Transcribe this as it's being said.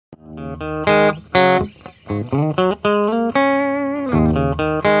Hey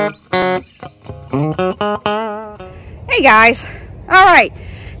guys, all right,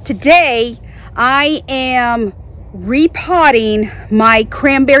 today I am repotting my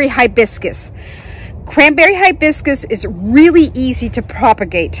cranberry hibiscus. Cranberry hibiscus is really easy to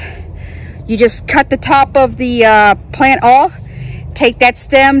propagate. You just cut the top of the plant off, take that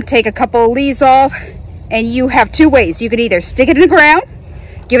stem, take a couple of leaves off, and you have two ways. You can either stick it in the ground,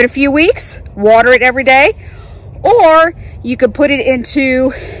 give it a few weeks, water it every day, or you could put it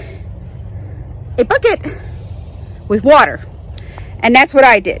into a bucket with water. And that's what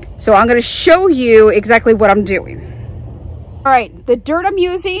I did. So I'm going to show you exactly what I'm doing. All right, the dirt I'm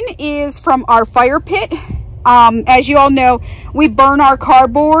using is from our fire pit. As you all know, we burn our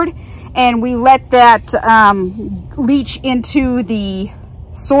cardboard and we let that leach into the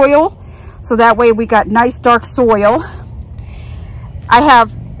soil. So that way we got nice dark soil. I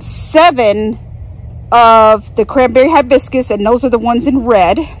have 7 of the cranberry hibiscus, and those are the ones in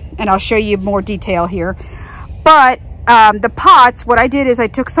red. And I'll show you more detail here. But the pots, what I did is I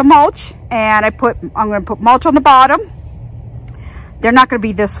took some mulch and I'm going to put mulch on the bottom. They're not going to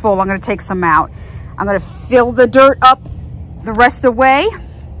be this full. I'm going to take some out. I'm going to fill the dirt up the rest of the way.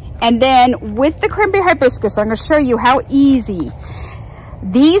 And then with the cranberry hibiscus, I'm going to show you how easy.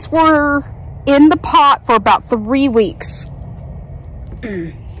 These were in the pot for about 3 weeks.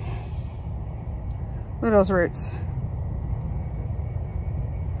 Look at those roots.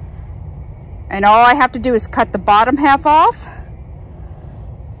 And all I have to do is cut the bottom half off,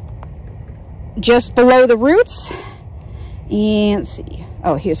 just below the roots. And let's see.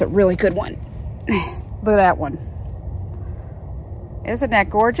 Oh, here's a really good one. Look at that one. Isn't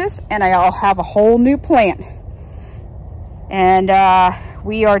that gorgeous? And I'll have a whole new plant. And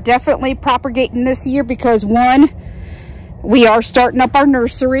we are definitely propagating this year because, one, we are starting up our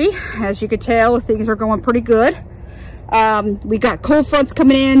nursery. As you can tell, things are going pretty good. We got cold fronts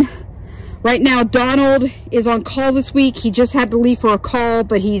coming in. Right now, Donald is on call this week. He just had to leave for a call,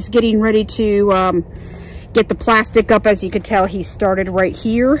 but he's getting ready to get the plastic up. As you can tell, he started right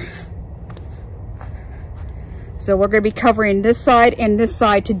here. So we're going to be covering this side and this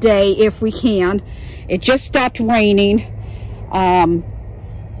side today if we can. It just stopped raining.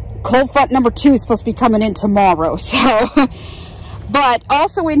 Cold front number 2 is supposed to be coming in tomorrow. So, but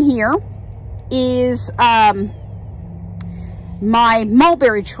also in here is my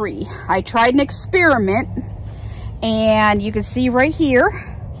mulberry tree. I tried an experiment, and you can see right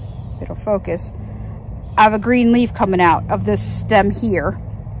here, it'll focus, I have a green leaf coming out of this stem here.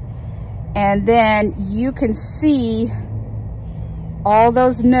 And then you can see all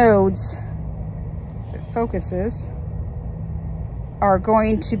those nodes, if it focuses, are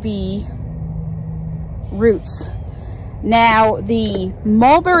going to be roots. Now, the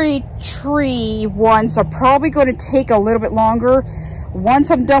mulberry tree ones are probably going to take a little bit longer. Once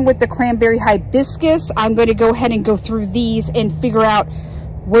I'm done with the cranberry hibiscus, I'm going to go ahead and go through these and figure out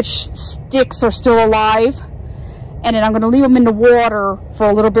which sticks are still alive. And then I'm going to leave them in the water for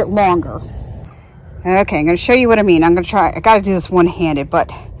a little bit longer. Okay, I'm going to show you what I mean. I'm going to try, I got to do this one-handed,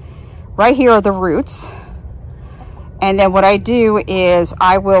 but right here are the roots. And then what I do is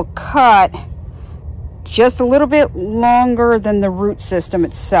I will cut just a little bit longer than the root system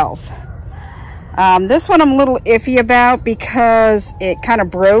itself. This one I'm a little iffy about because it kind of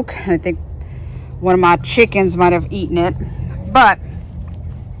broke. I think one of my chickens might have eaten it. But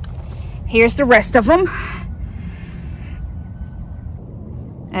here's the rest of them.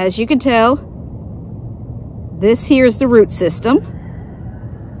 As you can tell, this here is the root system.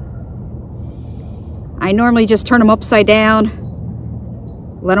 I normally just turn them upside down,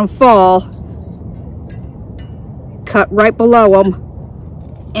 let them fall, cut right below them,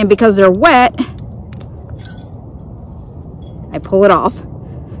 and because they're wet, I pull it off.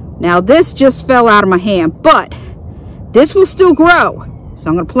 Now this just fell out of my hand, but this will still grow,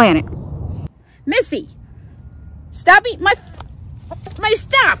 so I'm going to plant it. Missy, stop eating my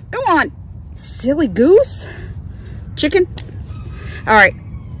stuff. Go on, silly goose. Chicken. All right,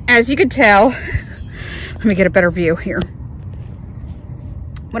 as you can tell, let me get a better view here.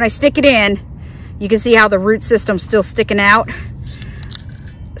 When I stick it in, you can see how the root system's still sticking out.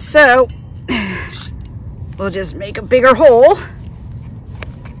 So we'll just make a bigger hole.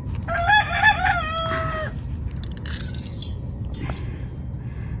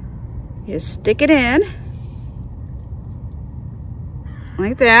 Just stick it in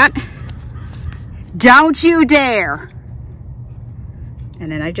like that. Don't you dare.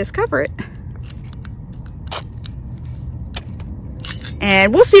 And then I just cover it.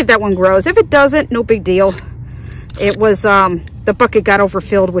 And we'll see if that one grows. If it doesn't, no big deal. It was the the bucket got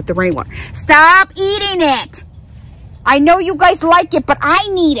overfilled with the rainwater. Stop eating it. I know you guys like it, but I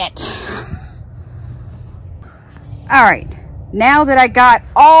need it. All right, now that I got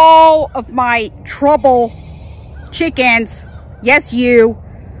all of my trouble chickens, yes, you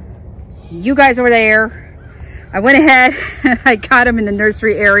guys over there, I went ahead and I got them in the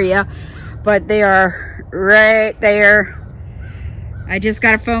nursery area, but they are right there. I just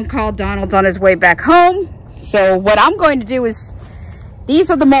got a phone call. Donald's on his way back home. So what I'm going to do is, these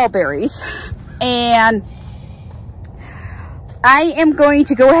are the mulberries, and I am going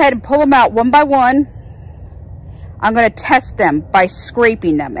to go ahead and pull them out one by one. I'm going to test them by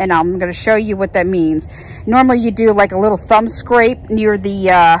scraping them, and I'm going to show you what that means. Normally you do like a little thumb scrape near the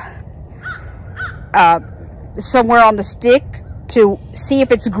somewhere on the stick to see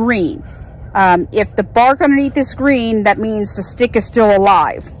if it's green. If the bark underneath is green, that means the stick is still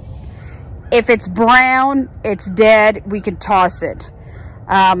alive. If it's brown, it's dead. We can toss it.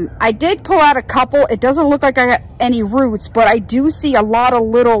 I did pull out a couple. It doesn't look like I got any roots, but I do see a lot of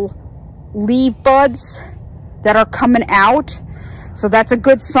little leaf buds that are coming out. So that's a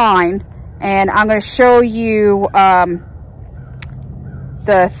good sign. And I'm going to show you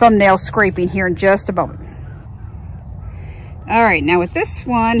the thumbnail scraping here in just a moment. All right, now with this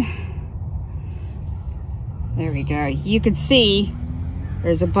one, there we go. You can see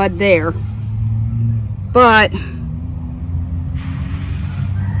there's a bud there, but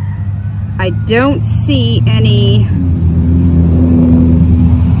I don't see any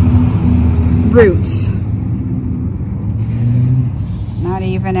roots. Not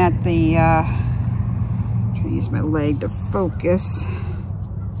even at the, I'm trying to use my leg to focus.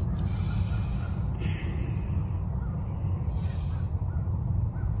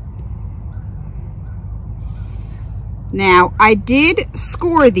 Now, I did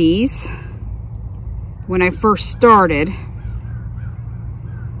score these when I first started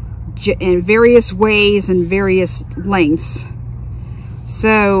in various ways and various lengths.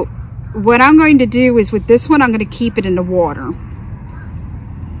 So what I'm going to do is with this one, I'm going to keep it in the water.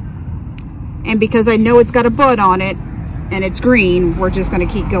 And because I know it's got a bud on it and it's green, we're just going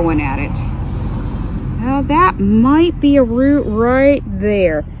to keep going at it. Now that might be a root right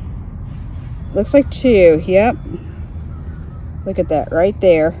there. Looks like two, yep. Look at that right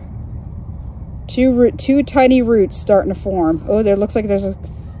there. Two tiny roots starting to form. Oh, there looks like there's a,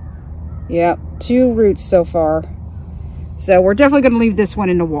 yeah, 2 roots so far. So we're definitely going to leave this one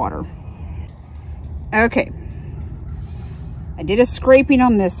in the water. Okay. I did a scraping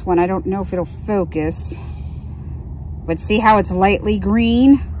on this one. I don't know if it'll focus. But see how it's lightly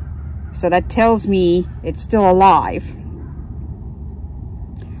green? So that tells me it's still alive.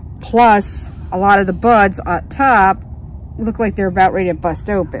 Plus, a lot of the buds on top look like they're about ready to bust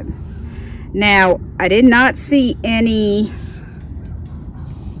open. Now, I did not see any,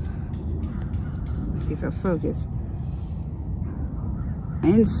 let's see if it'll focus. I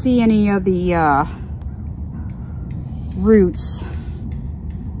didn't see any of the roots.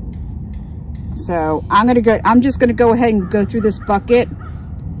 So I'm just gonna go ahead and go through this bucket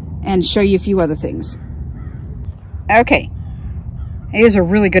and show you a few other things. Okay, here's a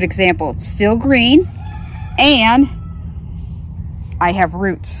really good example. It's still green and I have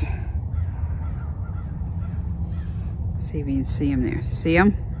roots. See if you can see them there. See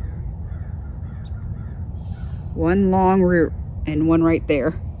them? One long root and one right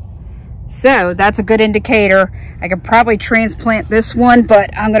there. So that's a good indicator. I could probably transplant this one,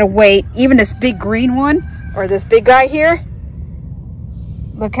 but I'm gonna wait. Even this big green one, or this big guy here,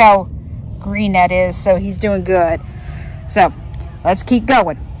 look how green that is. So he's doing good. So let's keep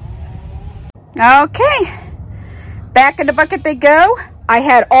going. Okay. Back in the bucket they go. I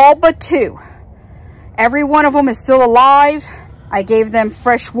had all but 2. Every one of them is still alive. I gave them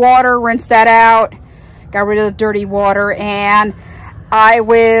fresh water, rinsed that out, got rid of the dirty water, and I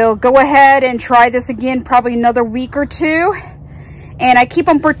will go ahead and try this again probably another week or 2. And I keep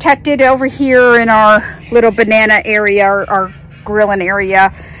them protected over here in our little banana area, our grilling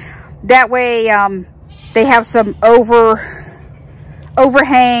area. That way they have some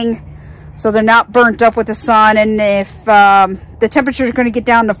overhang, so they're not burnt up with the sun. And if the temperature is going to get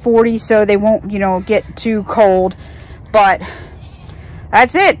down to 40, so they won't, you know, get too cold. But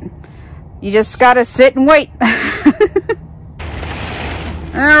that's it. You just got to sit and wait.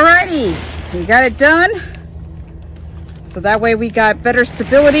 Alrighty, we got it done. So that way we got better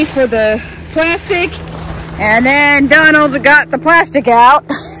stability for the plastic. And then Donald got the plastic out.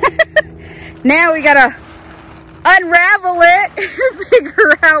 Now we gotta unravel it and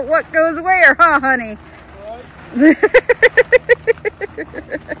figure out what goes where, huh, honey?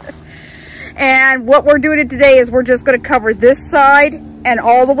 And what we're doing today is we're just going to cover this side and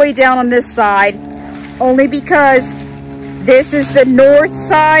all the way down on this side, only because this is the north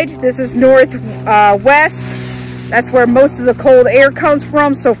side, this is northwest. That's where most of the cold air comes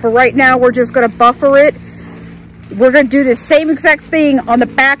from. So for right now, we're just going to buffer it. We're going to do the same exact thing on the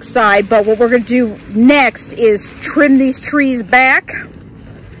back side, but what we're going to do next is trim these trees back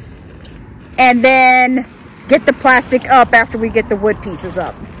and then get the plastic up after we get the wood pieces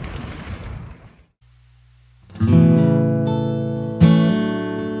up.